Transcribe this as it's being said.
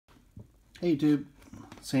Hey YouTube,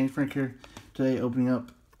 Sandy Frank here. Today opening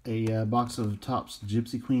up a box of Topps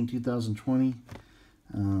Gypsy Queen 2020.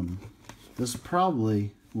 This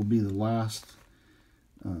probably will be the last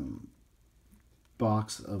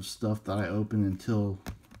box of stuff that I open until,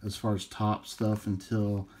 as far as top stuff,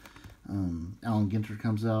 until Alan Ginter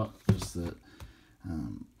comes out. Just that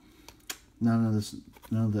none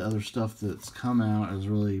of the other stuff that's come out has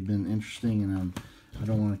really been interesting, and I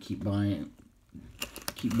don't want to keep buying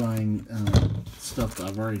stuff that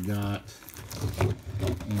I've already got,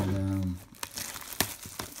 and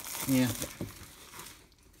yeah,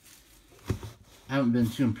 I haven't been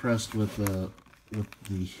too impressed with the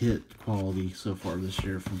hit quality so far this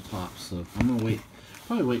year from Topps, so I'm gonna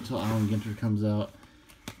probably wait till Alan Ginter comes out,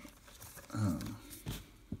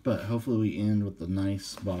 but hopefully we end with a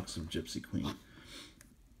nice box of Gypsy Queen.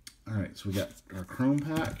 Alright, so we got our Chrome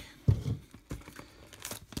pack.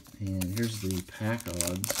 And here's the pack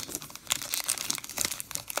odds.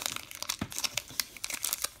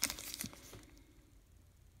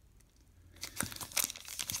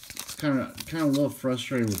 It's kind of a little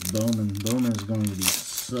frustrated with Bowman. Bowman is going to be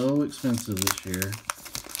so expensive this year,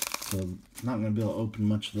 so I'm not going to be able to open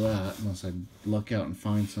much of that unless I luck out and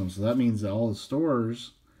find some. So that means that all the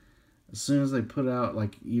stores, as soon as they put out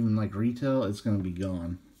even retail, it's going to be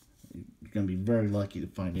gone. You're going to be very lucky to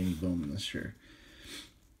find any Bowman this year.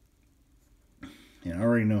 And I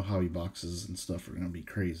already know hobby boxes and stuff are going to be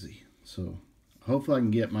crazy. So hopefully I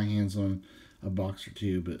can get my hands on a box or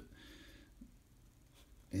two, but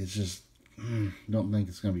it's just, don't think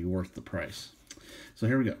it's going to be worth the price. So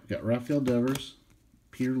here we go. We've got Rafael Devers,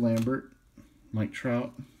 Peter Lambert, Mike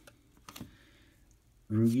Trout,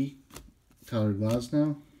 Rugi, Tyler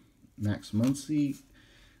Glasnow, Max Muncy,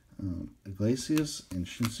 Iglesias, and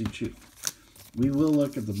Shin-Soo Choo. We will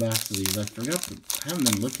look at the backs of these. I haven't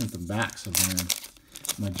been looking at the backs of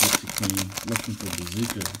my Gypsy Queen, looking for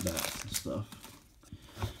bazooka backs and stuff.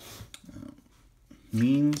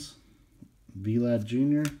 Means, Vlad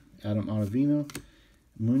Jr., Adam Ottavino,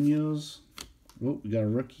 Munoz. Oh, we got a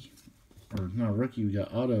rookie. Or not a rookie, we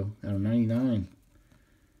got Otto out of 99.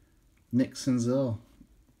 Nick Senzel.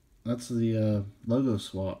 That's the logo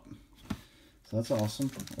swap. So that's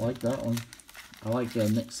awesome. I like that one. I like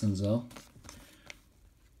Nick Senzel.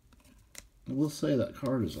 I will say that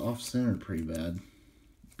card is off-centered pretty bad,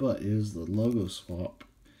 but it is the logo swap,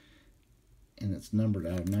 and it's numbered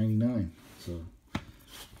out of 99. So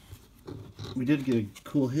we did get a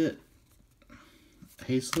cool hit.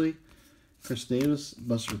 Hastley, Chris Davis,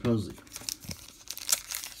 Buster Posey.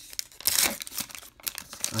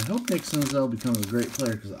 I hope Nick Senzel becomes a great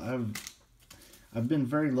player, because I've been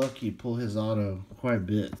very lucky to pull his auto quite a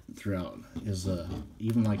bit throughout his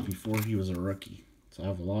even before he was a rookie. So I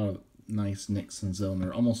have a lot of nice Nick Senzel, and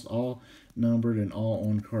they're almost all numbered and all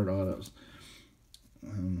on-card autos.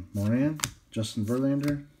 Moran, Justin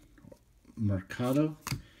Verlander, Mercado,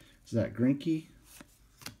 Zach Greinke,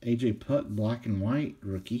 AJ Puck, black and white,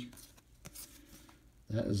 rookie.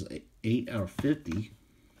 That is 8 out of 50.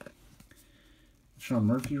 Sean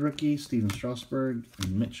Murphy, rookie, Steven Strasburg,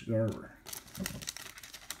 and Mitch Garver.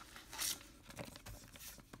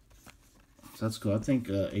 So that's cool. I think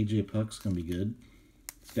AJ Puck's going to be good.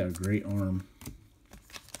 He's got a great arm.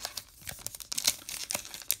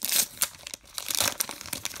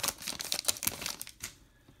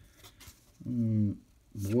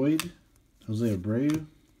 Boyd, Jose Abreu,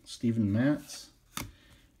 Steven Matz,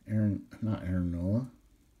 not Aaron Nola,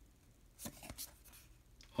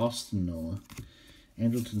 Austin Nola,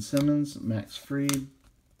 Andrelton Simmons, Max Fried,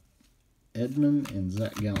 Edmund, and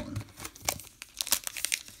Zach Gallen.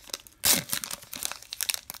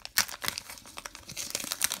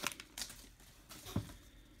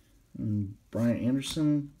 Brian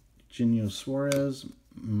Anderson, Genio Suarez,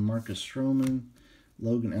 Marcus Stroman,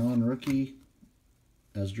 Logan Allen, rookie,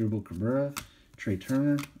 Asdrubal Cabrera, Trey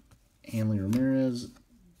Turner, Hanley Ramirez,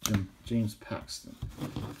 James Paxton.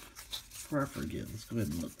 Before I forget, let's go ahead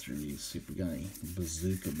and look through these, see if we got any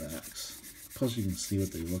bazooka backs. Plus you can see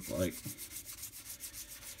what they look like.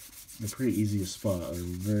 They're pretty easy to spot. They're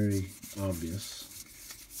very obvious.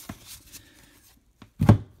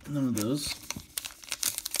 None of those.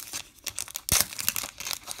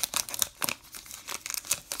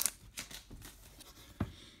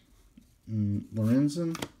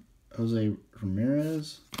 Lorenzen, Jose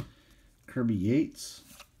Ramirez, Kirby Yates,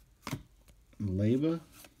 Leyba.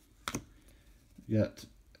 We got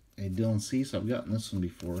a Dylan Cease. I've gotten this one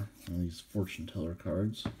before, one of these fortune teller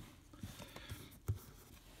cards.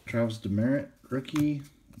 Travis Demeritte, rookie,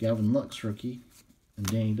 Gavin Lux, rookie, and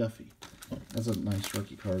Danny Duffy. That's a nice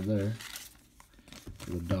rookie card there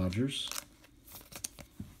for the Dodgers.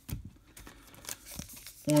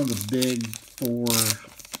 one of the big four,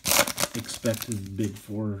 expected big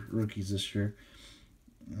four rookies this year.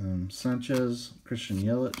 Sanchez, Christian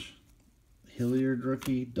Yelich, Hilliard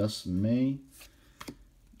rookie, Dustin May,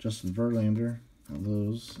 Justin Verlander, on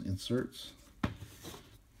those inserts.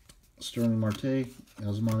 Sterling Marte,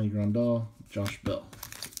 Yasmani Grandal, Josh Bell.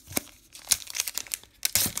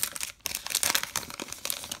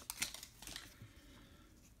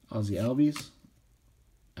 Ozzie Albies,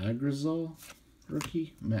 Agrizal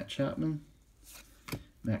rookie, Matt Chapman,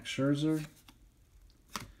 Max Scherzer.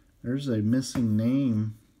 There's a missing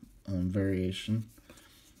name variation.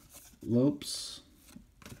 Lopes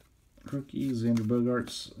rookie, Xander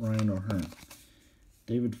Bogaerts, Ryan O'Hearn.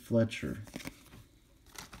 David Fletcher.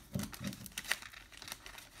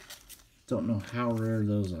 Don't know how rare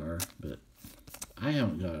those are, but I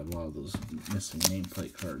haven't got a lot of those missing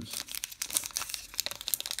nameplate cards.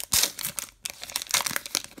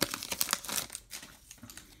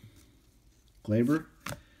 Glaber,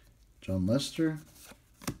 John Lester,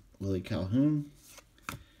 Willie Calhoun,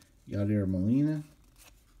 Yadier Molina,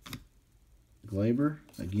 Glaber,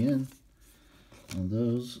 again, on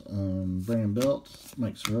those, Brandon Belt,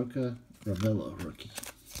 Mike Soroka, Ravello rookie.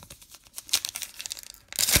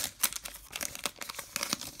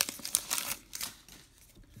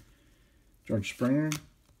 George Springer,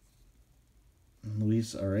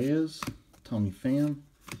 Luis Arias, Tommy Pham,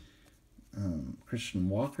 Christian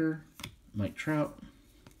Walker, Mike Trout,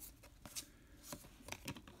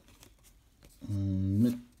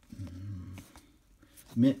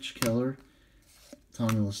 Mitch Keller,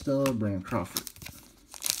 Tommy LaStella, Brandon Crawford.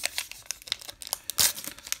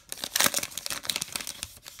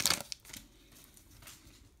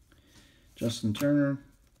 Justin Turner,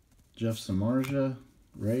 Jeff Samardzija,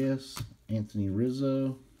 Reyes, Anthony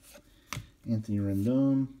Rizzo, Anthony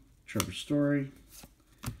Rendon, Trevor Story,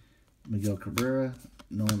 Miguel Cabrera,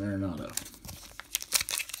 Nolan Arenado.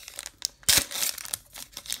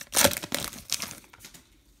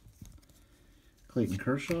 Clayton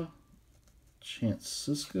Kershaw, Chance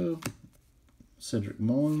Sisco, Cedric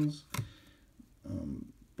Mullins,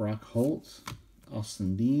 Brock Holt,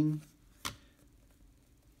 Austin Dean,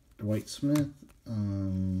 Dwight Smith,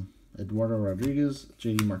 Eduardo Rodriguez,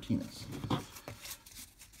 JD Martinez.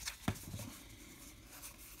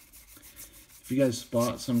 If you guys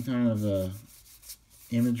spot some kind of a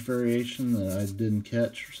image variation that I didn't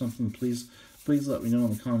catch or something, please let me know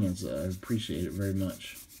in the comments. I appreciate it very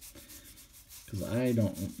much, because I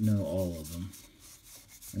don't know all of them.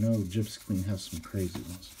 I know Gypsy Queen has some crazy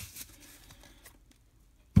ones.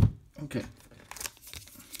 Okay.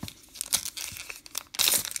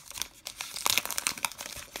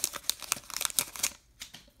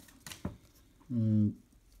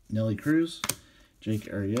 Nelly Cruz,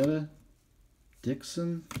 Jake Arrieta,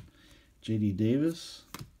 Dixon, J.D. Davis,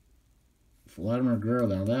 Vladimir Guerrero.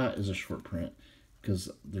 Now that is a short print, because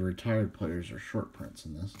the retired players are short prints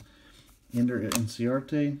in this. Ender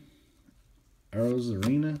Inciarte, Arrows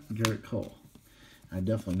Arena, Garrett Cole. I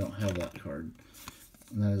definitely don't have that card.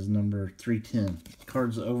 And that is number 310.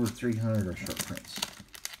 Cards over 300 are short prints.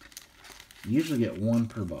 You usually get one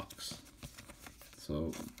per box.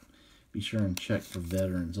 So be sure and check for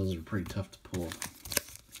veterans. Those are pretty tough to pull.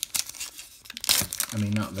 I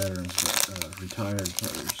mean, not veterans, but retired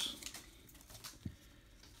players.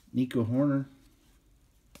 Nico Horner.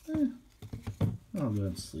 I'll go ahead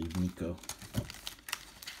and sleeve Nico.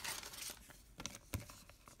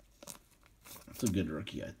 It's a good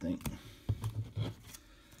rookie, I think.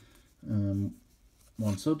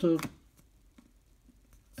 Juan Soto,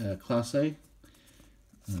 Class A.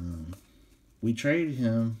 We traded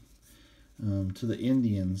him to the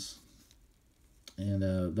Indians,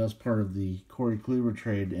 and that's part of the Corey Kluber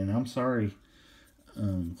trade. And I'm sorry,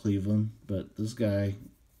 Cleveland, but this guy,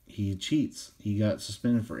 he cheats. He got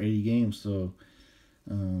suspended for 80 games, so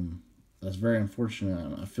that's very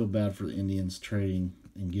unfortunate. I feel bad for the Indians trading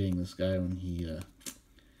and getting this guy when he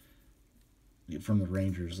from the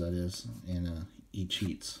Rangers, that is, and he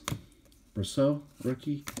cheats. Brosseau,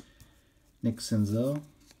 rookie. Nick Senzel,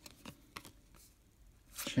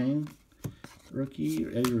 Chang, rookie.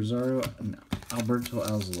 Eddie Rosario, and Alberto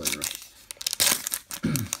Alzolay, rookie.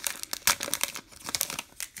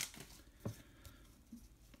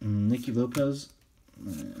 Nicky Lopez,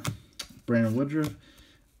 Brandon Woodruff,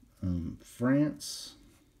 France.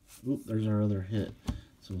 Oop, there's our other hit,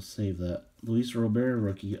 so we'll save that. Luis Robert,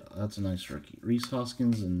 rookie. That's a nice rookie. Reese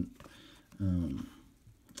Hoskins and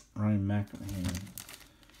Ryan McMahon.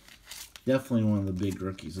 Definitely one of the big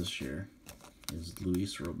rookies this year is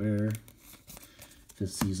Luis Robert. If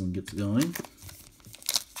this season gets going.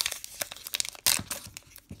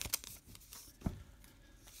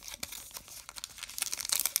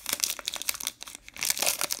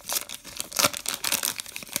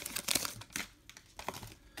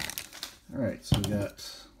 Alright, so we got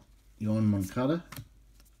Yohan Moncada,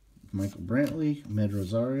 Michael Brantley, Med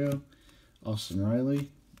Rosario, Austin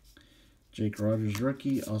Riley, Jake Rogers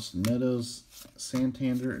rookie, Austin Meadows,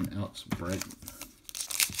 Santander, and Alex Bregman.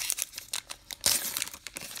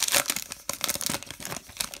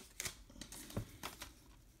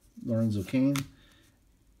 Lorenzo Cain,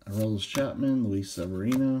 Aroldis Chapman, Luis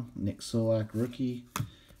Severino, Nick Solak rookie,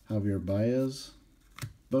 Javier Baez,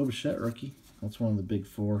 Bo Bichette rookie. That's one of the big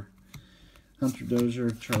four. Hunter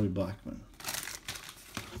Dozier, Charlie Blackmon.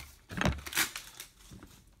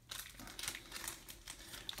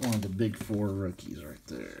 One of the big four rookies right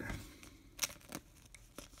there.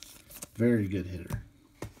 Very good hitter.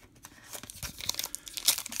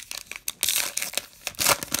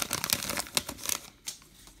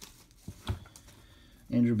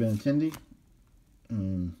 Andrew Benintendi,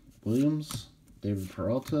 Williams, David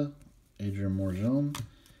Peralta, Adrian Morjon,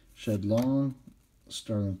 Shed Long,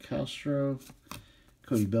 Starlin Castro,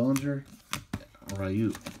 Cody Bellinger,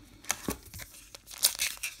 Ryu.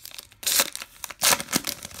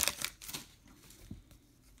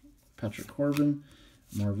 Patrick Corbin,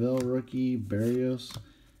 Marvell rookie, Barrios,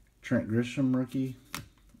 Trent Grisham rookie,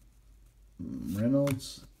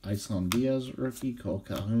 Reynolds, Isan Diaz rookie, Cole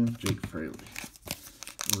Calhoun, Jake Fraley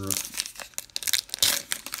rookie.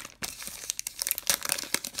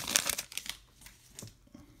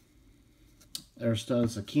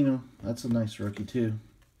 Aristides Aquino, that's a nice rookie too.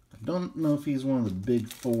 I don't know if he's one of the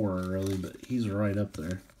big four really, but he's right up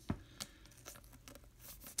there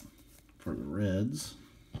for the Reds.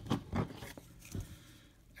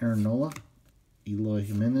 Aaron Nola, Eloy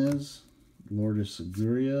Jimenez, Lourdes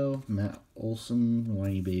Segurio, Matt Olson,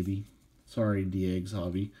 whiny baby. Sorry, Diego's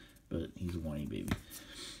hobby, but he's a whiny baby.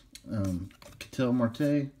 Ketel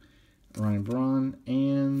Marte, Ryan Braun,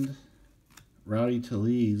 and Rowdy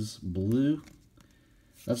Tellez, blue.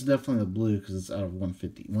 That's definitely a blue because it's out of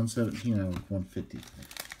 150. 117 out of 150.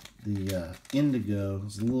 The indigo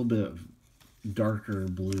is a little bit of darker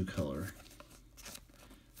blue color.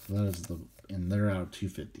 So that is the, and they're out of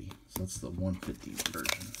 250. So that's the 150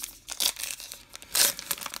 version.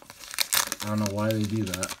 I don't know why they do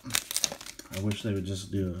that. I wish they would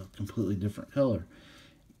just do a completely different color.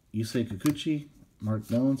 Yusei Kikuchi, Mark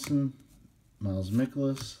Nellinson, Miles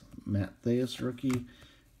Mikolas, Matt Theus rookie,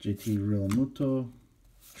 JT Realmuto,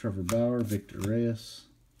 Trevor Bauer, Victor Reyes,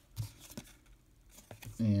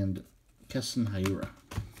 and Keston Hiura.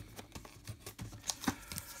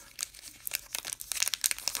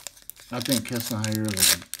 I think Keston Hiura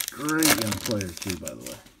is a great young player too, by the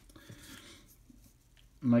way.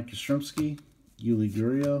 Mike Yastrzemski, Yuli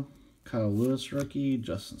Gurriel, Kyle Lewis rookie,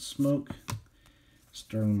 Justin Smoke,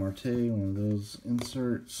 Sterling Marte, one of those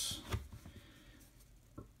inserts.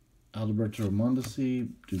 Alberto Mondesi,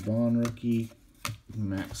 Dubon rookie,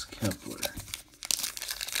 Max Kepler.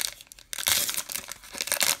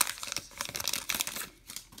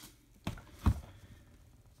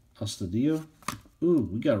 Astudillo. Ooh,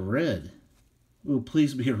 we got red. Ooh,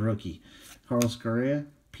 please be a rookie. Carlos Correa,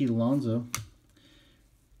 Pete Alonso,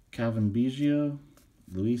 Calvin Biggio,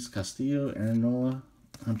 Luis Castillo, Aaron Nola,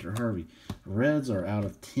 Hunter Harvey. Reds are out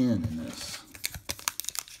of 10 in this.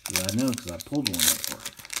 Yeah, I know because I pulled one before.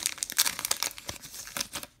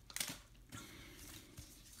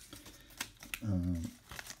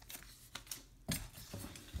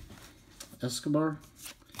 Escobar,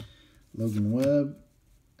 Logan Webb,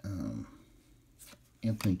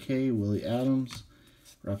 Anthony Kay, Willie Adams,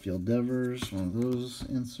 Rafael Devers, one of those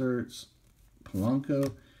inserts,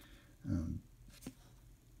 Polanco,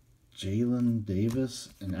 Jalen Davis,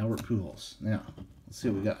 and Albert Pujols. Now, let's see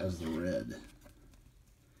what we got as the red.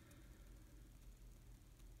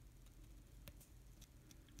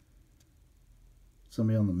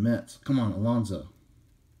 Somebody on the Mets. Come on, Alonso.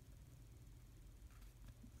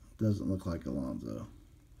 Doesn't look like Alonso.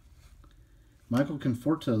 Michael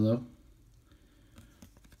Conforto, though.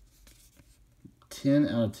 10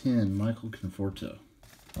 out of 10, Michael Conforto.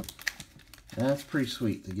 That's pretty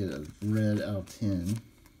sweet to get a red out of 10.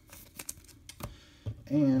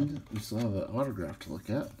 And we still have an autograph to look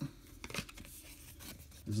at.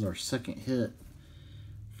 This is our second hit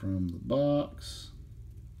from the box.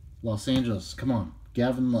 Los Angeles, come on,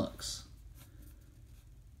 Gavin Lux.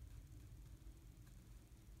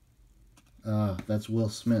 That's Will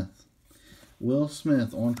Smith. Will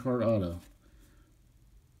Smith, on-card auto.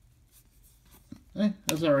 Hey,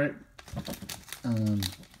 that's alright.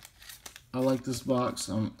 I like this box.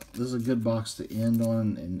 This is a good box to end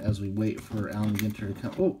on, and as we wait for Alan Ginter to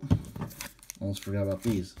come. Oh, almost forgot about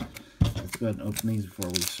these. Let's go ahead and open these before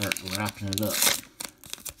we start wrapping it up.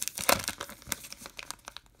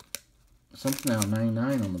 Something out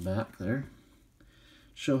 99 on the back there.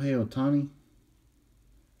 Shohei Ohtani,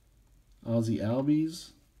 Ozzie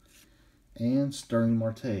Albies, and Starling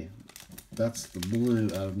Marte. That's the blue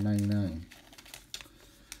out of 99.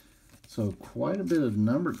 So quite a bit of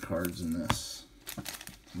numbered cards in this.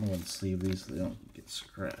 I'm going to sleeve these so they don't get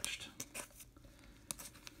scratched.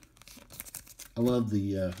 I love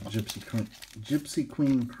the Gypsy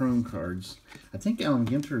Queen Chrome cards. I think Alan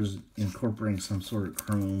Ginter is incorporating some sort of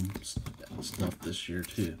Chrome stuff this year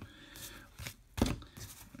too.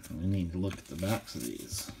 We need to look at the backs of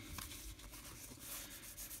these.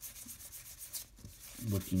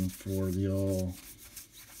 Looking for the old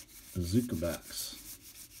bazooka backs.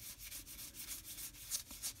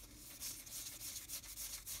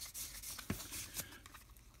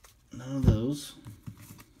 None of those.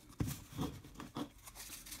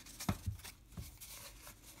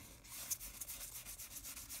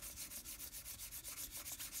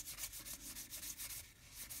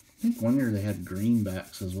 I think one year they had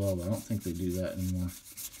greenbacks as well, but I don't think they do that anymore.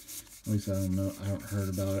 At least I don't know. I haven't heard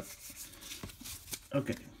about it.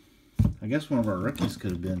 Okay. I guess one of our rookies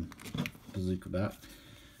could have been bazooka back.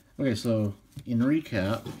 Okay, so in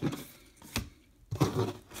recap,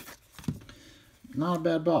 not a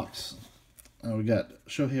bad box. We got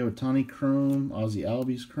Shohei Ohtani Chrome, Ozzie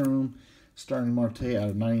Albies Chrome, Starling Marte out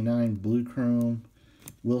of 99 Blue Chrome,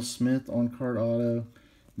 Will Smith on card auto,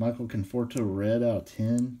 Michael Conforto red out of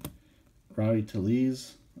 10, Rowdy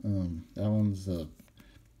Tellez, that one's a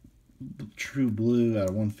true blue out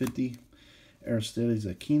of 150, Aristides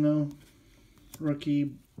Aquino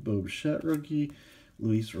rookie, Bo Bichette rookie,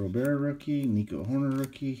 Luis Robert rookie, Nico Horner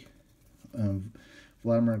rookie,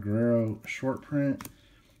 Vladimir Guerrero short print,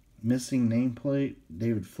 missing nameplate,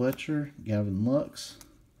 David Fletcher, Gavin Lux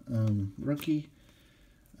rookie,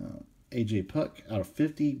 AJ Puck out of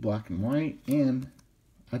 50, black and white, and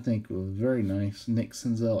I think it was very nice, Nick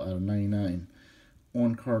Senzel out of 99,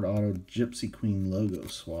 on card auto Gypsy Queen logo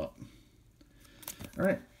swap.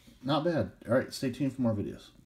 Alright, not bad. Alright, stay tuned for more videos.